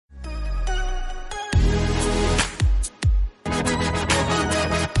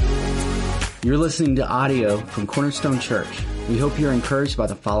You're listening to audio from Cornerstone Church. We hope you're encouraged by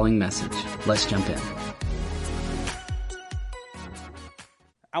the following message. Let's jump in.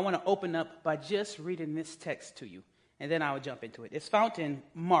 I want to open up by just reading this text to you, and then I will jump into it. It's found in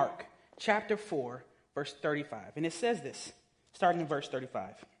Mark chapter 4, verse 35, and it says this, starting in verse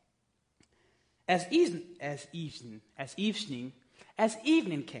 35. As evening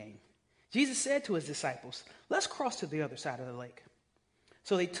came, Jesus said to his disciples, "Let's cross to the other side of the lake."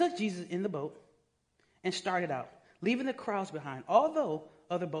 So they took Jesus in the boat and started out, leaving the crowds behind, although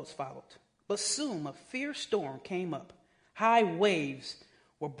other boats followed. But soon a fierce storm came up. High waves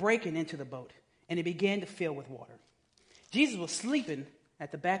were breaking into the boat, and it began to fill with water. Jesus was sleeping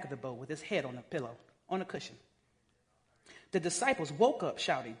at the back of the boat with his head on a pillow, on a cushion. The disciples woke up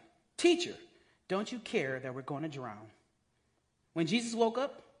shouting, "Teacher, don't you care that we're going to drown?" When Jesus woke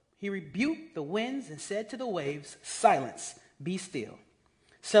up, he rebuked the winds and said to the waves, "Silence, be still."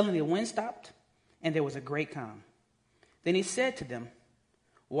 Suddenly the wind stopped, and there was a great calm. Then he said to them,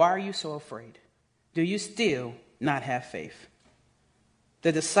 "Why are you so afraid? Do you still not have faith?"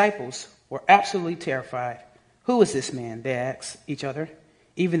 The disciples were absolutely terrified. "Who is this man?" they asked each other.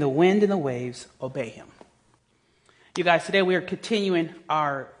 "Even the wind and the waves obey him." You guys, today we are continuing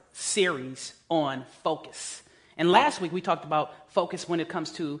our series on focus. And last week we talked about focus when it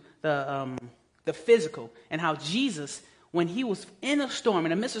comes to the physical, and how Jesus, when he was in a storm,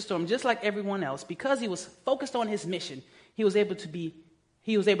 in the midst of a storm, just like everyone else, because he was focused on his mission, he was able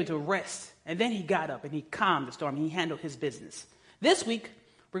to rest. And then he got up and he calmed the storm. He handled his business. This week,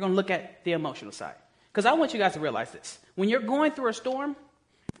 we're going to look at the emotional side. Because I want you guys to realize this. When you're going through a storm,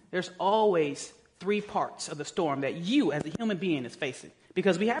 there's always three parts of the storm that you as a human being is facing.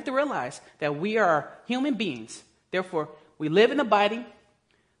 Because we have to realize that we are human beings. Therefore, we live in a body,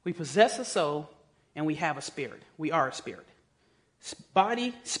 we possess a soul, and we have a spirit. We are a spirit.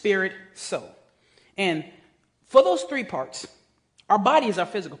 Body, spirit, soul. And for those three parts, our body is our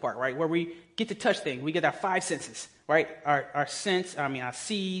physical part, right? Where we get to touch things. We get our five senses, right? Our sense, our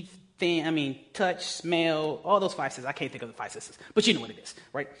see, touch, smell, all those five senses. I can't think of the five senses, but you know what it is,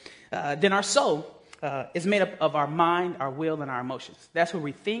 right? Then our soul is made up of our mind, our will, and our emotions. That's where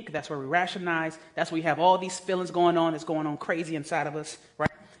we think. That's where we rationalize. That's where we have all these feelings going on. That's going on crazy inside of us, right?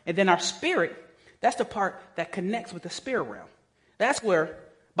 And then our spirit, that's the part that connects with the spirit realm. That's where,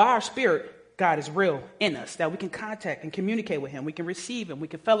 by our spirit, God is real in us, that we can contact and communicate with him. We can receive him. We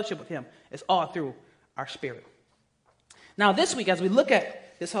can fellowship with him. It's all through our spirit. Now, this week, as we look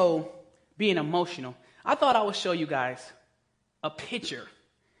at this whole being emotional, I thought I would show you guys a picture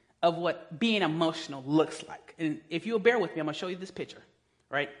of what being emotional looks like. And if you'll bear with me, I'm going to show you this picture,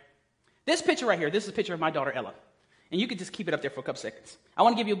 right? This picture right here, this is a picture of my daughter, Ella. And you can just keep it up there for a couple seconds. I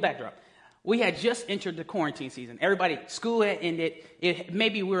want to give you a backdrop. We had just entered the quarantine season. School had ended.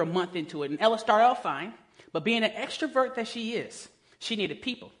 Maybe we were a month into it. And Ella started out fine. But being an extrovert that she is, she needed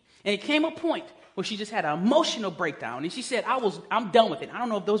people. And it came a point where she just had an emotional breakdown. And she said, I'm done with it. I don't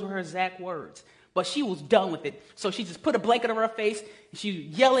know if those were her exact words, but she was done with it. So she just put a blanket over her face. And she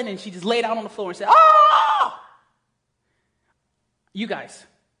was yelling, and she just laid out on the floor and said, "Ah!" You guys,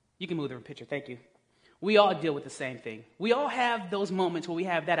 you can move the picture. Thank you. We all deal with the same thing. We all have those moments where we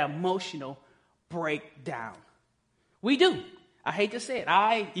have that emotional breakdown. We do. I hate to say it.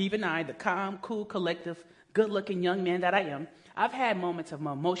 I, the calm, cool, collective, good-looking young man that I am, I've had moments of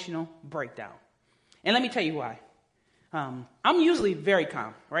emotional breakdown. And let me tell you why. I'm usually very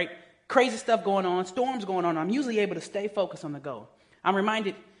calm, right? Crazy stuff going on, storms going on. I'm usually able to stay focused on the goal. I'm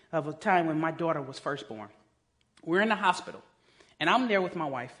reminded of a time when my daughter was first born. We're in the hospital, and I'm there with my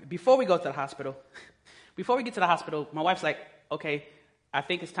wife. Before we get to the hospital, my wife's like, "Okay, I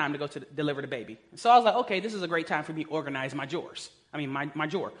think it's time to go to deliver the baby." So I was like, "Okay, this is a great time for me to organize my drawers." My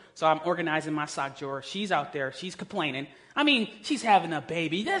drawer. So I'm organizing my sock drawer. She's out there. She's complaining. She's having a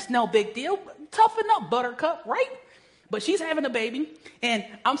baby. That's no big deal. Toughen up, buttercup, right? But she's having a baby, and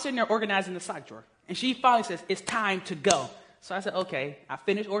I'm sitting there organizing the sock drawer. And she finally says, "It's time to go." So I said, "Okay." I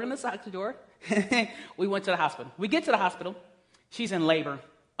finished organizing the sock drawer. We went to the hospital. We get to the hospital. She's in labor.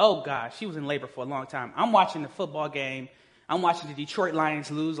 Oh, gosh, she was in labor for a long time. I'm watching the football game. I'm watching the Detroit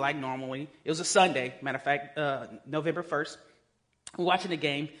Lions lose like normally. It was a Sunday, matter of fact, November 1st. We're watching the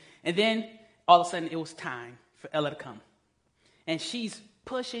game, and then all of a sudden it was time for Ella to come. And she's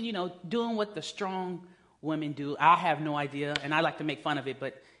pushing, doing what the strong women do. I have no idea, and I like to make fun of it,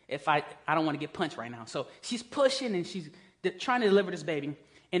 but if I don't want to get punched right now. So she's pushing, and she's trying to deliver this baby.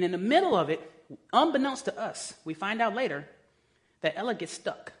 And in the middle of it, unbeknownst to us, we find out later that Ella gets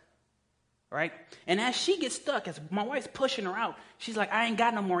stuck, right? And as she gets stuck, as my wife's pushing her out, she's like, "I ain't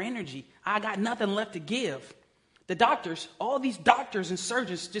got no more energy. I got nothing left to give." the doctors, all these doctors and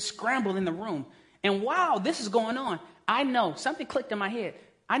surgeons just scrambled in the room. And while this is going on, I know something clicked in my head.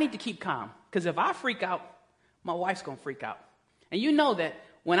 I need to keep calm, because if I freak out, my wife's going to freak out. And you know that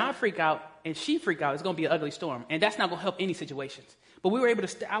when I freak out and she freak out, it's going to be an ugly storm. And that's not going to help any situations. But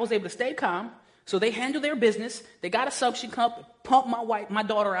I was able to stay calm. So they handled their business. They got a suction cup, pumped my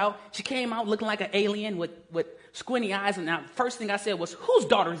daughter out. She came out looking like an alien with squinty eyes. And now, first thing I said was, whose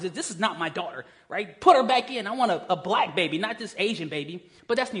daughter is this? This is not my daughter, right? Put her back in. I want a black baby, not this Asian baby.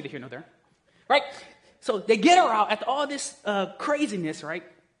 But that's neither here nor there, right? So they get her out after all this craziness, right?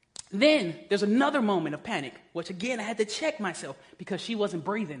 Then there's another moment of panic, which again, I had to check myself because she wasn't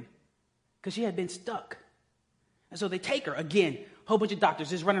breathing, because she had been stuck. And so they take her again, whole bunch of doctors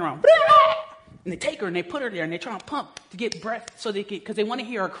just running around. And they take her and they put her there and they try to pump to get breath so they can, because they want to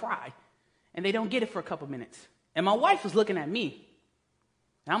hear her cry. And they don't get it for a couple minutes. And my wife was looking at me.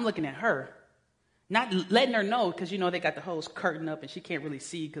 And I'm looking at her, not letting her know, because, you know, they got the hose curtain up and she can't really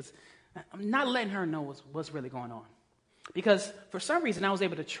see, because I'm not letting her know what's really going on. Because for some reason, I was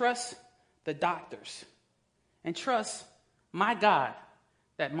able to trust the doctors and trust my God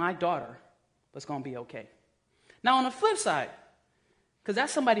that my daughter was going to be okay. Now, on the flip side, because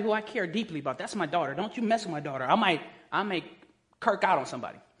that's somebody who I care deeply about. That's my daughter. Don't you mess with my daughter. I might kirk out on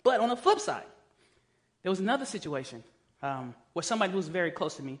somebody. But on the flip side, there was another situation where somebody who was very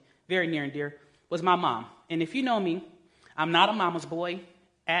close to me, very near and dear, was my mom. And if you know me, I'm not a mama's boy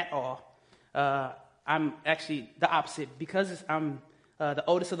at all. I'm actually the opposite, because I'm the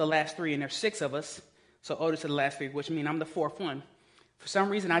oldest of the last three, and there's 6 of us. So oldest of the last 3, which means I'm the 4th one. For some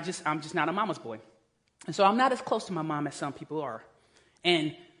reason, I'm just not a mama's boy. And so I'm not as close to my mom as some people are.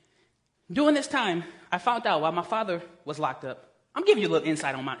 And during this time, I found out while my father was locked up. I'm giving you a little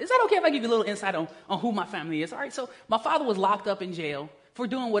insight on mine. Is that okay if I give you a little insight on who my family is? All right, so my father was locked up in jail for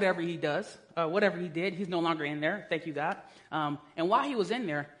doing whatever he does, whatever he did. He's no longer in there. Thank you, God. And while he was in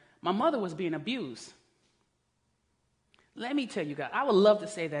there, my mother was being abused. Let me tell you, God, I would love to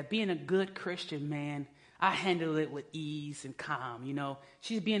say that being a good Christian man, I handled it with ease and calm. You know,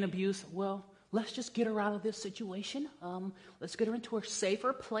 she's being abused. Well, let's just get her out of this situation. Let's get her into a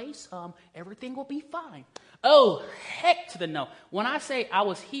safer place. Everything will be fine. Oh, heck to the no. When I say I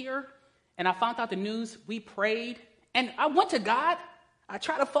was here and I found out the news, we prayed. And I went to God. I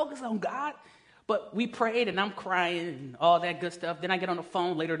try to focus on God. But we prayed and I'm crying and all that good stuff. Then I get on the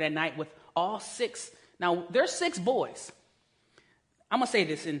phone later that night with all 6. Now, there's 6 boys. I'm going to say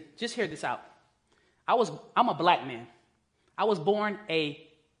this and just hear this out. I'm a black man. I was born a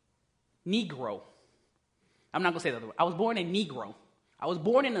Negro. I'm not going to say the other word. I was born a Negro. I was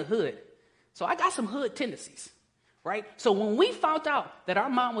born in the hood. So I got some hood tendencies, right? So when we found out that our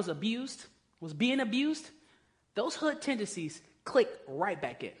mom was being abused, those hood tendencies clicked right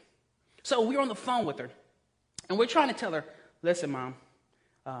back in. So we were on the phone with her, and we're trying to tell her, listen, Mom,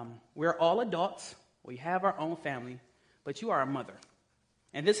 we're all adults. We have our own family, but you are a mother.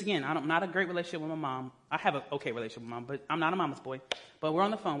 And this, again, I'm not a great relationship with my mom. I have an okay relationship with my mom, but I'm not a mama's boy. But we're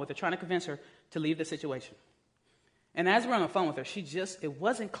on the phone with her, trying to convince her to leave the situation. And as we're on the phone with her, it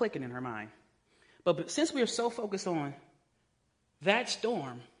wasn't clicking in her mind. But since we were so focused on that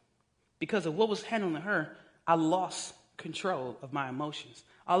storm, because of what was handling her, I lost control of my emotions.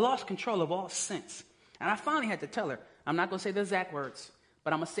 I lost control of all sense. And I finally had to tell her, I'm not going to say the exact words,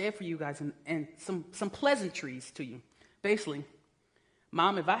 but I'm going to say it for you guys and some pleasantries to you. Basically,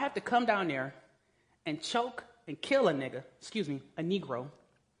 Mom, if I have to come down there and choke and kill a Negro,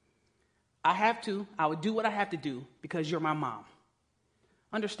 I would do what I have to do because you're my mom.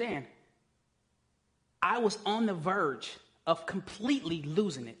 Understand, I was on the verge of completely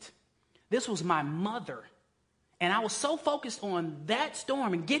losing it. This was my mother. And I was so focused on that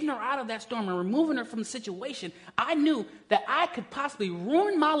storm and getting her out of that storm and removing her from the situation, I knew that I could possibly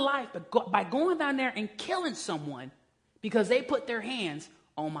ruin my life by going down there and killing someone because they put their hands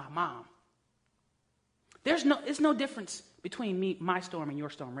on my mom. It's no difference between my storm and your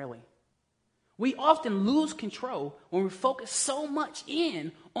storm, really. We often lose control when we focus so much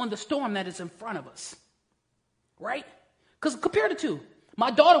in on the storm that is in front of us, right? Because compare the two. My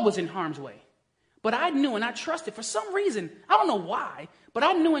daughter was in harm's way, but I knew and I trusted for some reason. I don't know why, but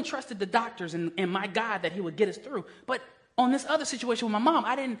I knew and trusted the doctors and my God that he would get us through. But on this other situation with my mom,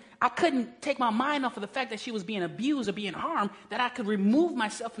 I couldn't take my mind off of the fact that she was being abused or being harmed, that I could remove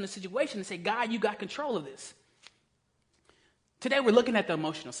myself from the situation and say, God, you got control of this. Today we're looking at the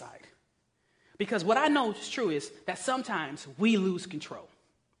emotional side. Because what I know is true is that sometimes we lose control.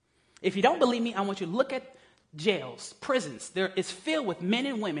 If you don't believe me, I want you to look at jails, prisons. There is filled with men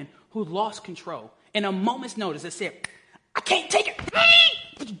and women who lost control. In a moment's notice, they said, I can't take it.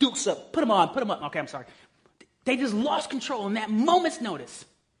 Put your dukes up. Put them on. Okay, I'm sorry. They just lost control in that moment's notice.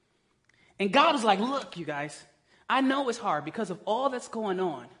 And God was like, look, you guys, I know it's hard because of all that's going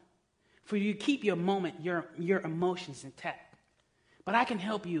on for you to keep your moment, your emotions intact. But I can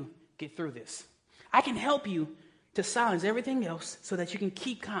help you get through this. I can help you to silence everything else so that you can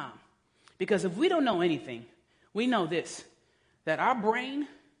keep calm. Because if we don't know anything, we know this, that our brain,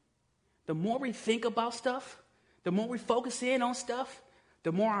 the more we think about stuff, the more we focus in on stuff,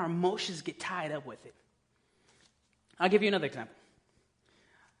 the more our emotions get tied up with it. I'll give you another example.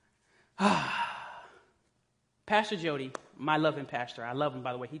 Pastor Jody, my loving pastor, I love him,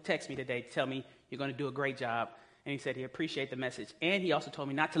 by the way. He texted me today to tell me you're going to do a great job. And he said he appreciated the message. And he also told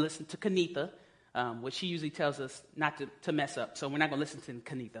me not to listen to Kanitha, which she usually tells us not to mess up. So we're not going to listen to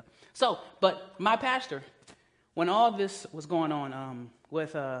Kanitha. But my pastor, when all this was going on,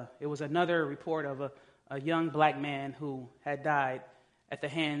 it was another report of a young black man who had died at the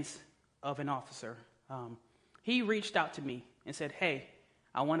hands of an officer. He reached out to me and said, hey,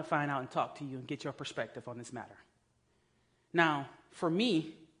 I want to find out and talk to you and get your perspective on this matter. Now, for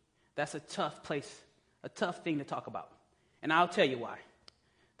me, that's a tough thing to talk about. And I'll tell you why.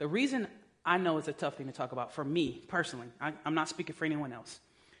 The reason I know it's a tough thing to talk about for me personally, I'm not speaking for anyone else,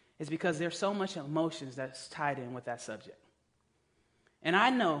 is because there's so much emotions that's tied in with that subject. And I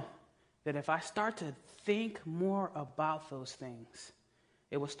know that if I start to think more about those things,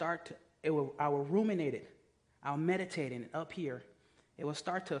 I will ruminate it, I'll meditate in it up here, it will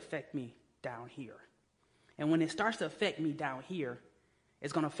start to affect me down here. And when it starts to affect me down here,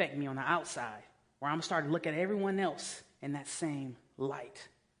 it's going to affect me on the outside, where I'm going to start to look at everyone else in that same light.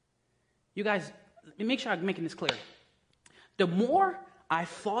 You guys, make sure I'm making this clear. The more I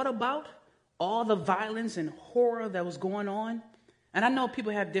thought about all the violence and horror that was going on, and I know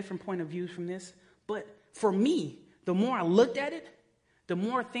people have different point of views from this, but for me, the more I looked at it, the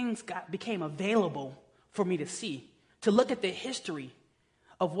more things became available for me to see, to look at the history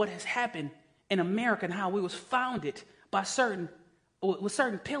of what has happened in America and how we was founded by certain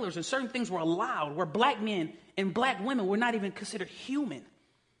pillars and certain things were allowed, where black men and black women were not even considered human,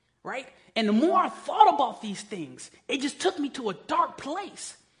 right? And the more I thought about these things, it just took me to a dark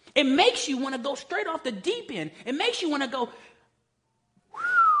place. It makes you want to go straight off the deep end. It makes you want to go,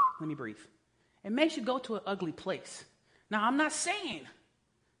 let me breathe. It makes you go to an ugly place. Now, I'm not saying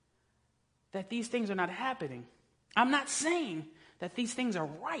that these things are not happening. I'm not saying that these things are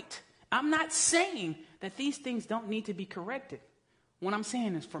right. I'm not saying that these things don't need to be corrected. What I'm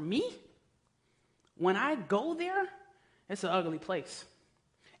saying is, for me, when I go there, it's an ugly place.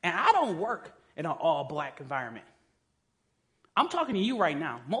 And I don't work in an all-black environment. I'm talking to you right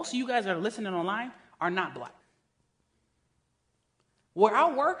now. Most of you guys that are listening online are not black. Where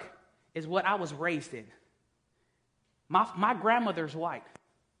I work is what I was raised in. My grandmother's white.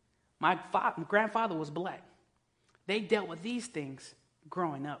 My grandfather was black. They dealt with these things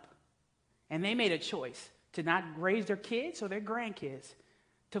growing up. And they made a choice to not raise their kids or their grandkids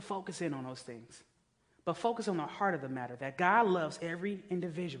to focus in on those things, but focus on the heart of the matter, that God loves every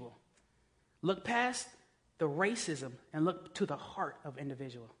individual. Look past the racism and look to the heart of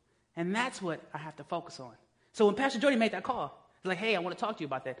individual. And that's what I have to focus on. So when Pastor Jody made that call, he's like, hey, I want to talk to you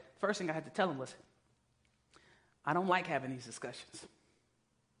about that. First thing I had to tell him was, I don't like having these discussions.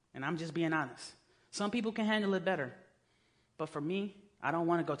 And I'm just being honest. Some people can handle it better. But for me, I don't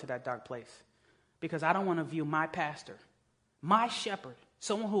want to go to that dark place, because I don't want to view my pastor, my shepherd,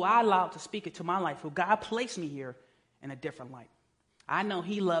 someone who I allowed to speak into my life, who God placed me here, in a different light. I know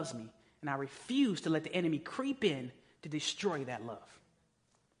he loves me, and I refuse to let the enemy creep in to destroy that love.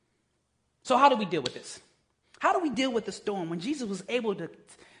 So how do we deal with this? How do we deal with the storm when Jesus was able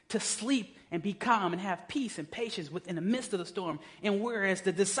to sleep and be calm and have peace and patience within the midst of the storm, and whereas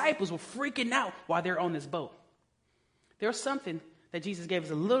the disciples were freaking out while they're on this boat? There's something that Jesus gave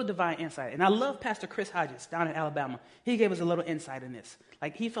us a little divine insight. And I love Pastor Chris Hodges down in Alabama. He gave us a little insight in this.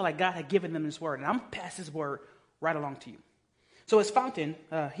 Like, he felt like God had given them this word. And I'm going to pass this word right along to you. So it's found in,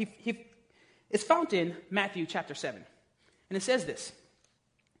 Matthew chapter 7. And it says this.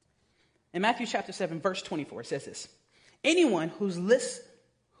 In Matthew chapter 7, verse 24, it says this. Anyone who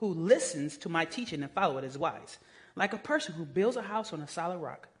listens to my teaching and follow it is wise, like a person who builds a house on a solid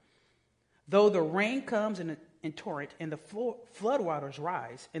rock. Though the rain comes in torrent and the floodwaters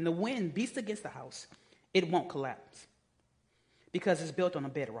rise and the wind beats against the house, it won't collapse because it's built on a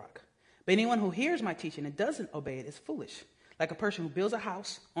bedrock. But anyone who hears my teaching and doesn't obey it is foolish, like a person who builds a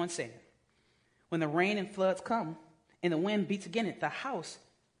house on sand. When the rain and floods come and the wind beats against that house,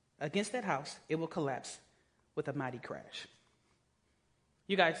 it will collapse with a mighty crash.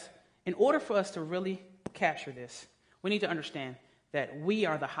 You guys, in order for us to really capture this, we need to understand that we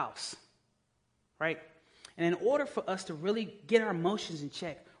are the house, right? And in order for us to really get our emotions in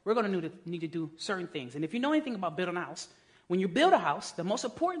check, we're going to need to do certain things. And if you know anything about building a house, when you build a house, the most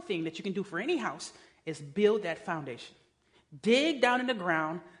important thing that you can do for any house is build that foundation. Dig down in the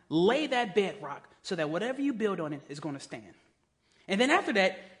ground, lay that bedrock so that whatever you build on it is going to stand. And then after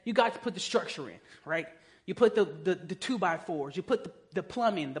that, you got to put the structure in, right? You put the 2x4s, you put the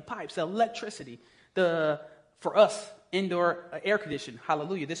plumbing, the pipes, the electricity, for us, indoor air conditioning.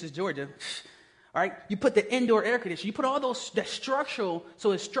 Hallelujah, this is Georgia. All right, you put the indoor air conditioning. You put all that structural,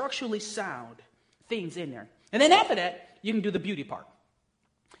 so it's structurally sound things in there. And then after that, you can do the beauty part.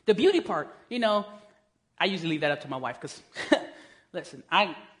 The beauty part, I usually leave that up to my wife because, listen,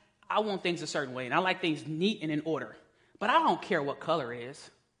 I want things a certain way, and I like things neat and in order. But I don't care what color it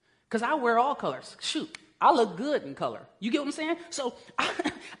is because I wear all colors. Shoot, I look good in color. You get what I'm saying? So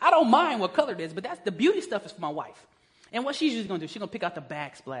I don't mind what color it is, but that's the beauty stuff is for my wife. And what she's usually going to do, she's going to pick out the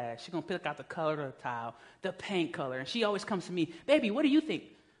backsplash. She's going to pick out the color of the tile, the paint color. And she always comes to me, baby, what do you think?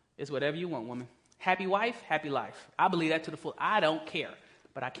 It's whatever you want, woman. Happy wife, happy life. I believe that to the full. I don't care.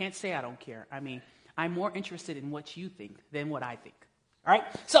 But I can't say I don't care. I mean, I'm more interested in what you think than what I think. All right?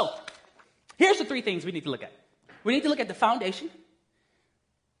 So here's the three things we need to look at. We need to look at the foundation.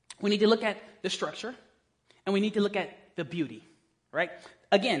 We need to look at the structure. And we need to look at the beauty. Right?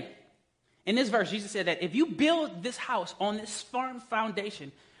 Again, in this verse, Jesus said that if you build this house on this firm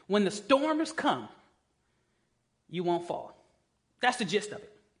foundation, when the storms come, you won't fall. That's the gist of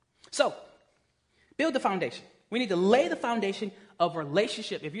it. So, build the foundation. We need to lay the foundation of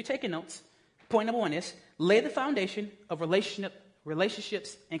relationship. If you're taking notes, point number one is lay the foundation of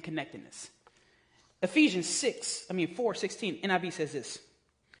relationships and connectedness. Ephesians 4:16, NIV says this.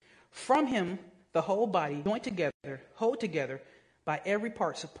 From him, the whole body, joined together, hold together by every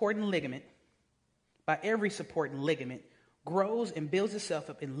supporting ligament, grows and builds itself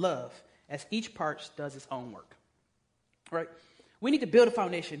up in love as each part does its own work. Right? We need to build a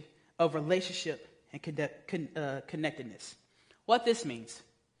foundation of relationship and connectedness. What this means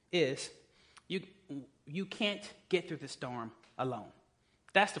is you can't get through the storm alone.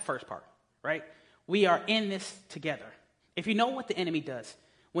 That's the first part, right? We are in this together. If you know what the enemy does,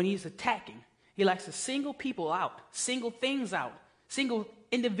 when he's attacking, he likes to single people out, single things out, single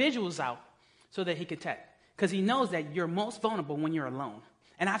individuals out so that he can attack. Because he knows that you're most vulnerable when you're alone.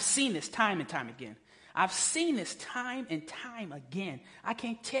 And I've seen this time and time again. I've seen this time and time again. I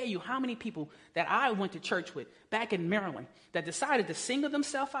can't tell you how many people that I went to church with back in Maryland that decided to single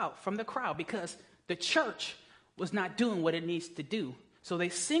themselves out from the crowd because the church was not doing what it needs to do. So they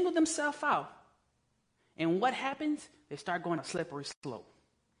singled themselves out. And what happens? They start going a slippery slope.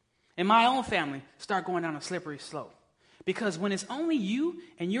 And my own family start going down a slippery slope. Because when it's only you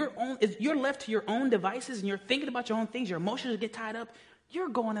and you're left to your own devices and you're thinking about your own things, your emotions get tied up, you're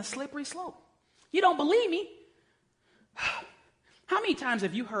going a slippery slope. You don't believe me? How many times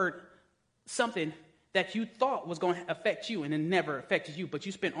have you heard something that you thought was going to affect you and it never affected you, but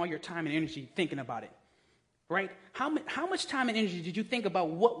you spent all your time and energy thinking about it? Right? How much time and energy did you think about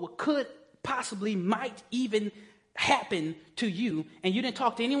what could possibly might even happen to you, and you didn't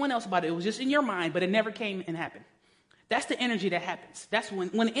talk to anyone else about it? It was just in your mind, but it never came and happened. That's the energy that happens. That's when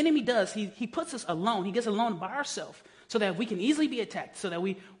the enemy does, he puts us alone. He gets alone by ourselves so that we can easily be attacked, so that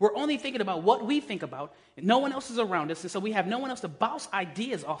we're only thinking about what we think about, and no one else is around us, and so we have no one else to bounce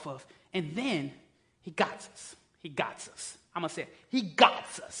ideas off of, and then he got us. He got us. I'm going to say it. He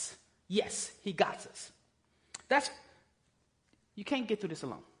got us. Yes, he got us. You can't get through this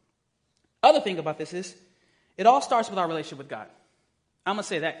alone. Other thing about this is, it all starts with our relationship with God. I'm going to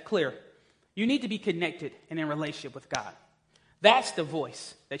say that clear. You need to be connected and in relationship with God. That's the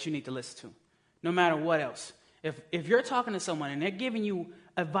voice that you need to listen to, no matter what else. If you're talking to someone and they're giving you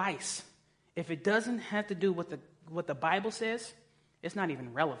advice, if it doesn't have to do with what the Bible says, it's not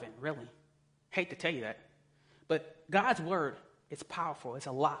even relevant, really. Hate to tell you that. But God's word, it's powerful. It's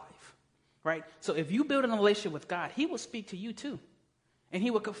alive, right? So if you build a relationship with God, he will speak to you too. And he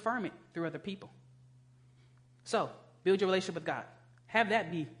will confirm it through other people. So build your relationship with God. Have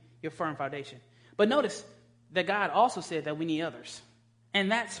that be your firm foundation. But notice that God also said that we need others.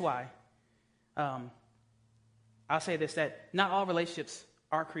 And that's why I'll say this, that not all relationships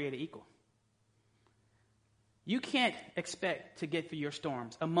are created equal. You can't expect to get through your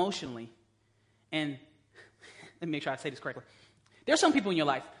storms emotionally. And let me make sure I say this correctly. There's some people in your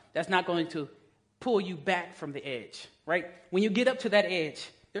life that's not going to pull you back from the edge, right? When you get up to that edge,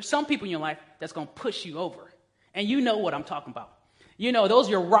 there's some people in your life that's going to push you over. And you know what I'm talking about. You know, those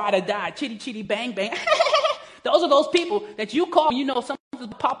are your ride or die, chitty, chitty, bang, bang. Those are those people that you call when you know something's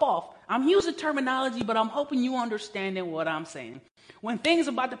to pop off. I'm using terminology, but I'm hoping you understanding what I'm saying. When things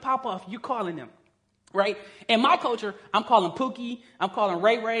are about to pop off, you're calling them. right? In my culture, I'm calling Pookie, I'm calling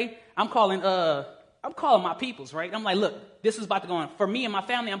Ray Ray, I'm calling my peoples, right? I'm like, look, this is about to go on. For me and my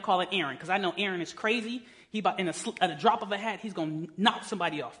family, I'm calling Aaron, because I know Aaron is crazy. He about in a drop of a hat, he's going to knock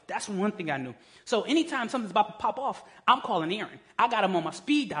somebody off. That's one thing I knew. So anytime something's about to pop off, I'm calling Aaron. I got him on my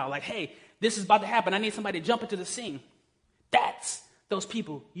speed dial, like, hey, this is about to happen. I need somebody to jump into the scene. That's those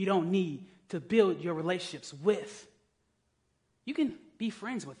people you don't need to build your relationships with. You can be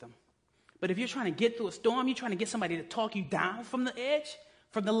friends with them. But if you're trying to get through a storm, you're trying to get somebody to talk you down from the edge,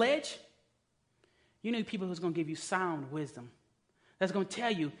 from the ledge, you need people who's going to give you sound wisdom. That's going to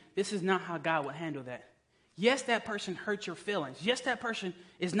tell you this is not how God would handle that. Yes, that person hurt your feelings. Yes, that person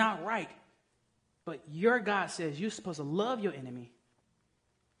is not right. But your God says you're supposed to love your enemy.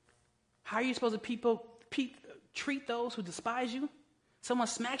 How are you supposed to treat those who despise you? Someone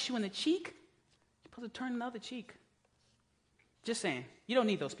smacks you in the cheek, you're supposed to turn another cheek. Just saying, you don't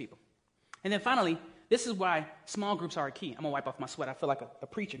need those people. And then finally, this is why small groups are a key. I'm going to wipe off my sweat. I feel like a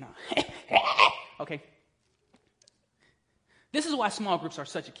preacher now. Okay. This is why small groups are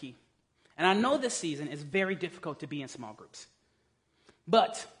such a key. And I know this season is very difficult to be in small groups.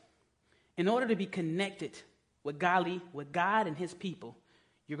 But in order to be connected with God and his people,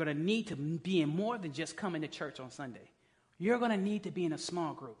 you're going to need to be in more than just coming to church on Sunday. You're going to need to be in a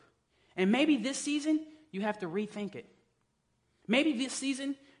small group. And maybe this season, you have to rethink it. Maybe this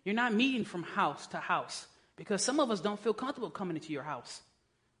season, you're not meeting from house to house because some of us don't feel comfortable coming into your house,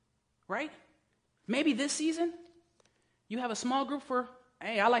 right? Maybe this season, you have a small group for,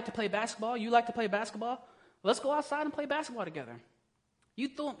 hey, I like to play basketball. You like to play basketball. Let's go outside and play basketball together. You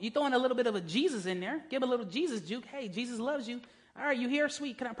throwing a little bit of a Jesus in there. Give a little Jesus juke. Hey, Jesus loves you. All right, you here?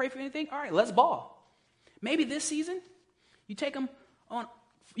 Sweet. Can I pray for anything? All right, let's ball. Maybe this season, you take them on,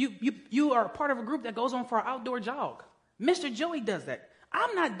 you are part of a group that goes on for an outdoor jog. Mr. Joey does that.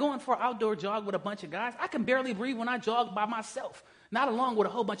 I'm not going for an outdoor jog with a bunch of guys. I can barely breathe when I jog by myself, not along with a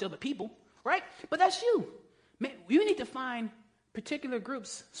whole bunch of other people, right? But that's you. You need to find particular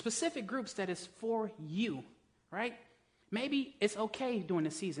groups, specific groups that is for you, right? Maybe it's okay during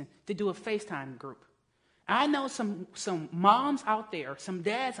the season to do a FaceTime group. I know some moms out there, some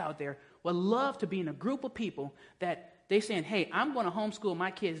dads out there would love to be in a group of people that they saying, hey, I'm going to homeschool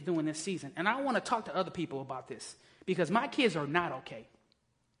my kids during this season, and I want to talk to other people about this because my kids are not okay.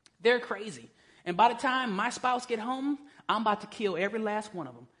 They're crazy. And by the time my spouse get home, I'm about to kill every last one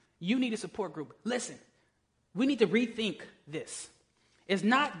of them. You need a support group. Listen, we need to rethink this. It's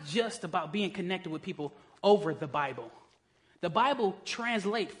not just about being connected with people over the Bible. The Bible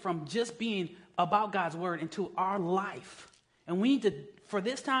translates from just being about God's word into our life. And we need to, for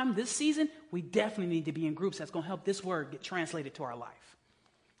this time, this season, we definitely need to be in groups that's going to help this word get translated to our life.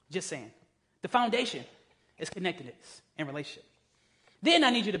 Just saying. The foundation is connectedness and relationship. Then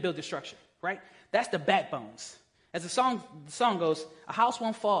I need you to build the structure, right? That's the backbones. As the song goes, a house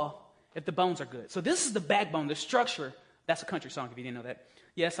won't fall if the bones are good. So this is the backbone, the structure. That's a country song if you didn't know that.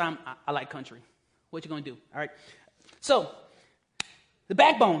 Yes, I like country. What you going to do? All right. So the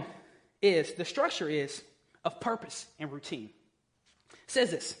backbone is, the structure is of purpose and routine. It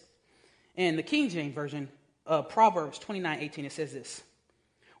says this. In the King James Version of Proverbs 29:18, it says this.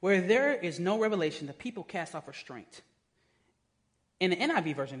 Where there is no revelation, the people cast off restraint. In the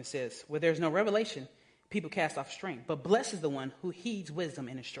NIV version, it says, where there's no revelation, people cast off restraint. But blessed is the one who heeds wisdom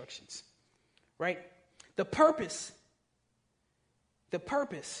and instructions. Right? The purpose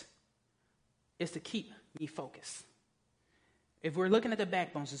is to keep me focused. If we're looking at the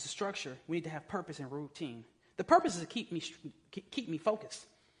backbones as a structure, we need to have purpose and routine. The purpose is to keep me focused.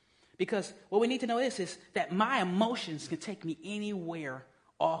 Because what we need to know is that my emotions can take me anywhere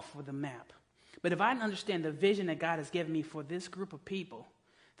off of the map. But if I understand the vision that God has given me for this group of people,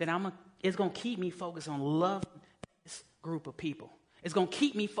 then it's going to keep me focused on loving this group of people. It's going to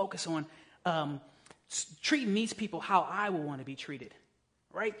keep me focused on treating these people how I would want to be treated,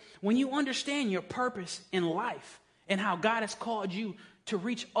 right? When you understand your purpose in life and how God has called you to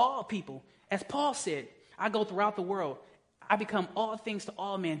reach all people, as Paul said, I go throughout the world, I become all things to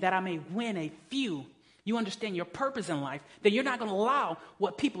all men that I may win a few. You understand your purpose in life, that you're not going to allow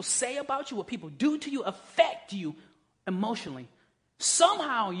what people say about you, what people do to you, affect you emotionally.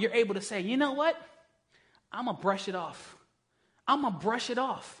 Somehow you're able to say, you know what? I'm going to brush it off. I'm going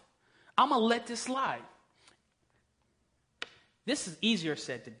to let this slide. This is easier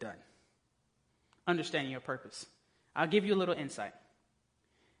said than done. Understanding your purpose. I'll give you a little insight.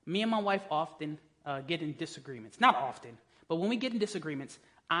 Me and my wife often get in disagreements. Not often, but when we get in disagreements,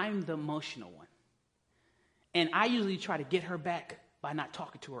 I'm the emotional one. And I usually try to get her back by not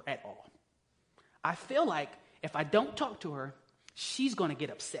talking to her at all. I feel like if I don't talk to her, she's going to get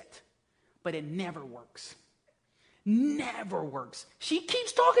upset. but it never works. Never works. She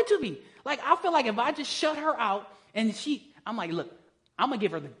keeps talking to me. Like, I feel like if I just shut her out and I'm like, look, I'm going to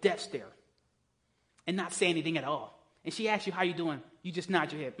give her the death stare and not say anything at all. And she asks you, how you doing? You just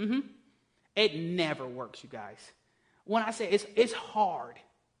nod your head. Mm-hmm. It never works, you guys. When I say it's hard,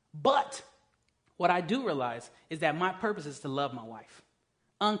 but what I do realize is that my purpose is to love my wife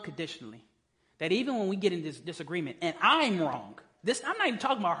unconditionally. That even when we get in this disagreement and I'm wrong, I'm not even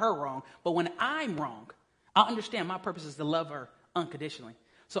talking about her wrong, but when I'm wrong, I understand my purpose is to love her unconditionally.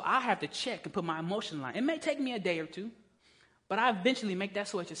 So I have to check and put my emotion line. It may take me a day or two, but I eventually make that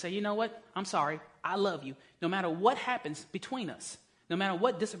switch and say, you know what? I'm sorry. I love you. No matter what happens between us, no matter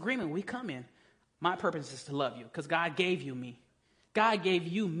what disagreement we come in, my purpose is to love you because God gave you me. God gave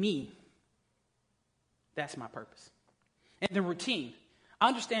you me. That's my purpose. And the routine. I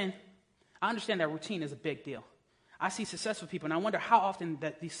understand that routine is a big deal. I see successful people, and I wonder how often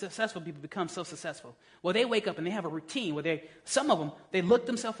that these successful people become so successful. Well, they wake up and they have a routine where some of them, they look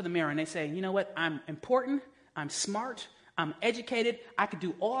themselves in the mirror and they say, you know what, I'm important, I'm smart, I'm educated, I can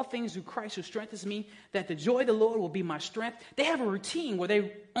do all things through Christ who strengthens me, that the joy of the Lord will be my strength. They have a routine where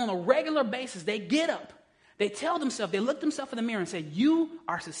they, on a regular basis, they get up. They tell themselves, they look themselves in the mirror and say, you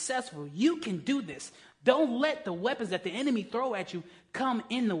are successful, you can do this. Don't let the weapons that the enemy throw at you come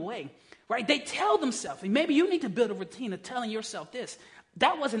in the way. Right? They tell themselves, and maybe you need to build a routine of telling yourself this.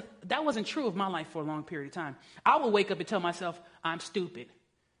 That wasn't true of my life for a long period of time. I would wake up and tell myself, I'm stupid.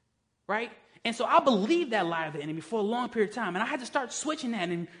 Right? And so I believed that lie of the enemy for a long period of time. And I had to start switching that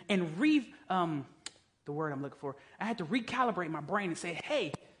the word I'm looking for. I had to recalibrate my brain and say,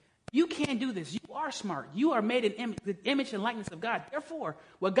 hey, you can't do this. You are smart. You are made in the image and likeness of God. Therefore,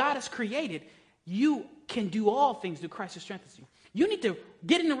 what God has created, you can do all things through Christ who strengthens you. You need to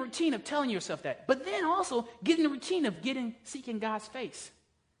get in the routine of telling yourself that. But then also get in the routine of seeking God's face.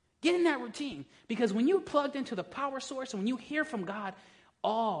 Get in that routine. Because when you're plugged into the power source and when you hear from God,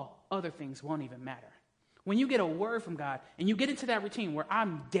 all other things won't even matter. When you get a word from God and you get into that routine where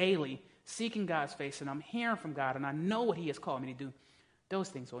I'm daily seeking God's face and I'm hearing from God and I know what he has called me to do, those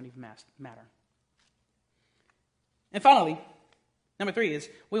things won't even matter. And finally, number 3 is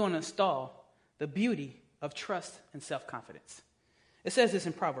we want to install the beauty of trust and self-confidence. It says this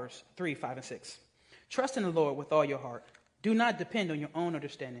in Proverbs 3, 5, and 6. Trust in the Lord with all your heart. Do not depend on your own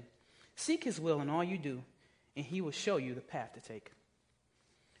understanding. Seek his will in all you do, and he will show you the path to take.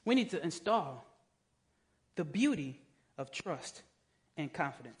 We need to install the beauty of trust and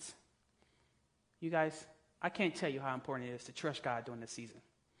confidence. You guys, I can't tell you how important it is to trust God during this season.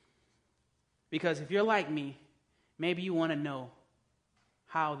 Because if you're like me, maybe you want to know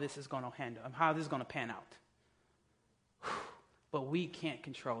how this is going to pan out. But we can't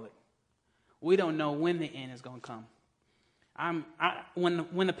control it. We don't know when the end is going to come.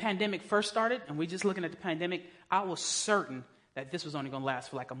 When the pandemic first started, and we're just looking at the pandemic, I was certain that this was only going to last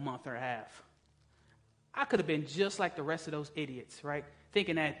for like a month or a half. I could have been just like the rest of those idiots, right?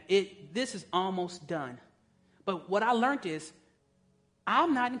 Thinking that this is almost done. But what I learned is,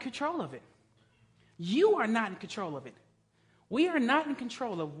 I'm not in control of it. You are not in control of it. We are not in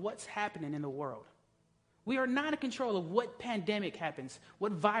control of what's happening in the world. We are not in control of what pandemic happens,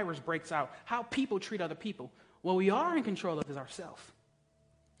 what virus breaks out, how people treat other people. What we are in control of is ourselves.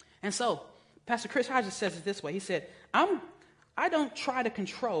 And so, Pastor Chris Hodges says it this way. He said, I don't try to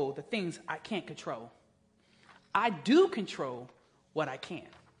control the things I can't control. I do control what I can.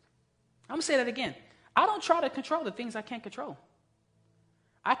 I'm going to say that again. I don't try to control the things I can't control.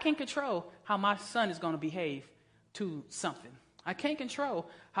 I can't control how my son is going to behave to something. I can't control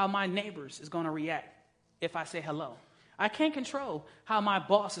how my neighbors is going to react if I say hello. I can't control how my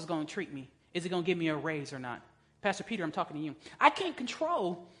boss is going to treat me. Is he going to give me a raise or not? Pastor Peter, I'm talking to you. I can't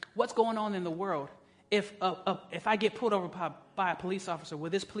control what's going on in the world. If I get pulled over by a police officer,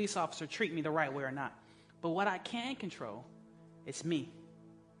 will this police officer treat me the right way or not? But what I can control is me.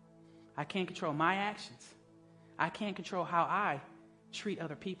 I can't control my actions. I can't control how I treat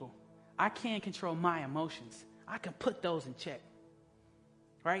other people. I can't control my emotions. I can put those in check.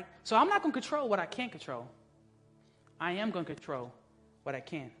 Right? So I'm not going to control what I can't control. I am going to control what I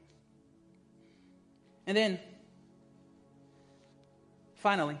can. And then,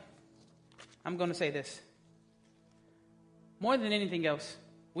 finally, I'm going to say this. More than anything else,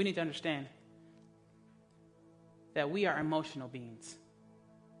 we need to understand that we are emotional beings.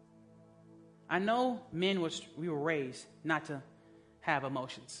 I know we were raised not to have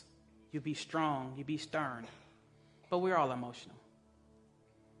emotions. You be strong, you be stern. But we're all emotional.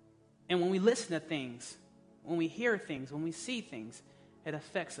 And when we listen to things, when we hear things, when we see things, it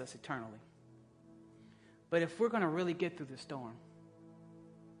affects us eternally. But if we're going to really get through the storm,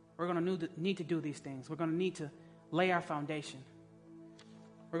 we're going to need to do these things. We're going to need to lay our foundation.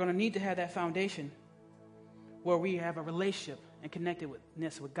 We're going to need to have that foundation where we have a relationship and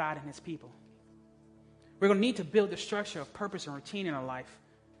connectedness with God and his people. We're going to need to build the structure of purpose and routine in our life,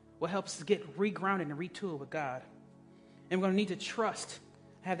 what helps us get regrounded and retooled with God. And we're going to need to trust,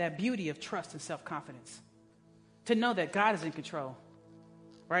 have that beauty of trust and self-confidence, to know that God is in control,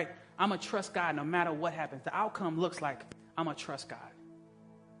 right? I'm going to trust God no matter what happens. The outcome looks like I'm going to trust God.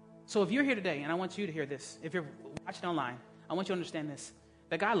 So if you're here today, and I want you to hear this, if you're watching online, I want you to understand this,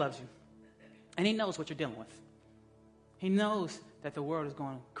 that God loves you, and he knows what you're dealing with. He knows that the world is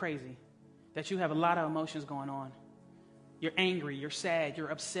going crazy, that you have a lot of emotions going on. You're angry, you're sad, you're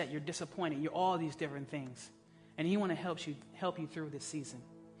upset, you're disappointed, you're all these different things. And he wants to help you through this season.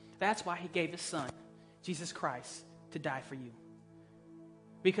 That's why he gave his son, Jesus Christ, to die for you.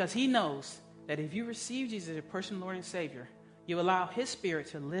 Because he knows that if you receive Jesus as your personal Lord and Savior, you allow his spirit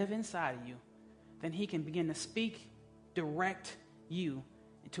to live inside of you, then he can begin to speak, direct you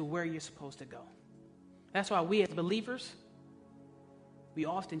to where you're supposed to go. That's why we as believers, we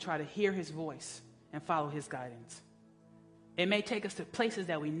often try to hear his voice and follow his guidance. It may take us to places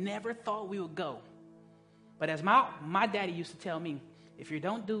that we never thought we would go. But as my daddy used to tell me, if you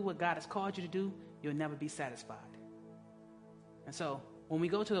don't do what God has called you to do, you'll never be satisfied. And so when we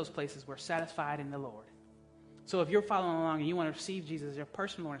go to those places, we're satisfied in the Lord. So if you're following along and you want to receive Jesus as your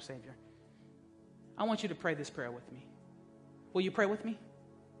personal Lord and Savior, I want you to pray this prayer with me. Will you pray with me?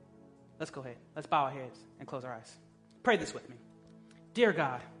 Let's go ahead. Let's bow our heads and close our eyes. Pray this with me. Dear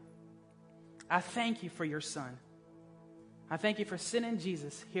God, I thank you for your son. I thank you for sending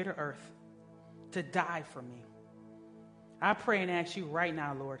Jesus here to earth to die for me. I pray and ask you right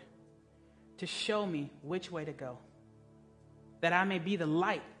now, Lord, to show me which way to go, that I may be the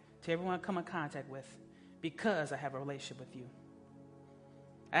light to everyone I come in contact with because I have a relationship with you.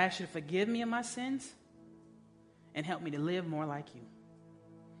 I ask you to forgive me of my sins and help me to live more like you.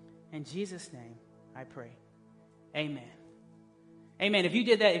 In Jesus' name, I pray. Amen. Amen. If you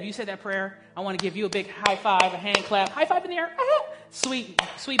did that, if you said that prayer, I want to give you a big high five, a hand clap. High five in the air. Sweet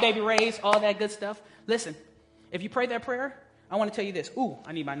baby raise, all that good stuff. Listen, if you prayed that prayer, I want to tell you this. Ooh,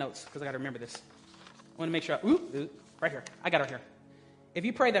 I need my notes because I got to remember this. I want to make sure. Right here. I got it here. If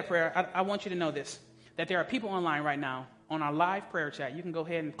you prayed that prayer, I want you to know this, that there are people online right now on our live prayer chat. You can go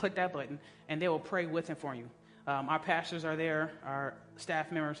ahead and click that button, and they will pray with and for you. Our pastors are there, our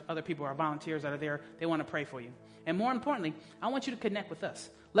staff members, other people, our volunteers that are there. They want to pray for you. And more importantly, I want you to connect with us.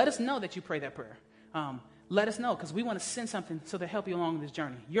 Let us know that you prayed that prayer. Let us know, because we want to send something so to help you along this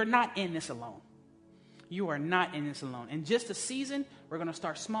journey. You're not in this alone. You are not in this alone. In just a season, we're going to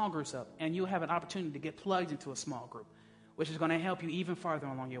start small groups up, and you'll have an opportunity to get plugged into a small group, which is going to help you even farther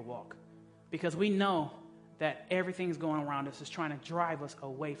along your walk. Because we know that everything's going around us is trying to drive us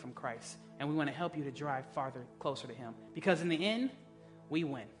away from Christ, and we want to help you to drive farther, closer to him. Because in the end, we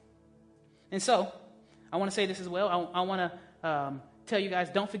win. And so, I want to say this as well. I want to tell you guys,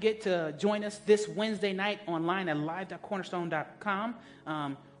 don't forget to join us this Wednesday night online at live.cornerstone.com.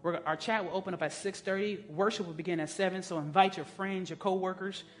 Our chat will open up at 6:30. Worship will begin at 7, so invite your friends, your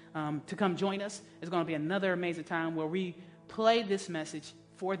co-workers to come join us. It's going to be another amazing time where we play this message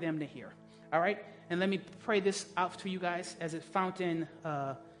for them to hear. All right? And let me pray this out to you guys as it's found in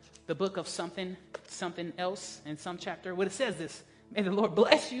the book of something else in some chapter. What it says this: may the Lord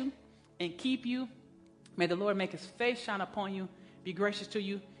bless you and keep you. May the Lord make his face shine upon you, be gracious to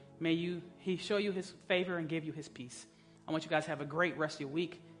you. May he show you his favor and give you his peace. I want you guys to have a great rest of your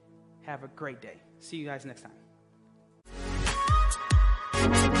week. Have a great day. See you guys next time.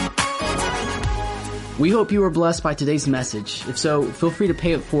 We hope you were blessed by today's message. If so, feel free to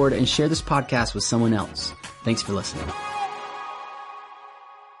pay it forward and share this podcast with someone else. Thanks for listening.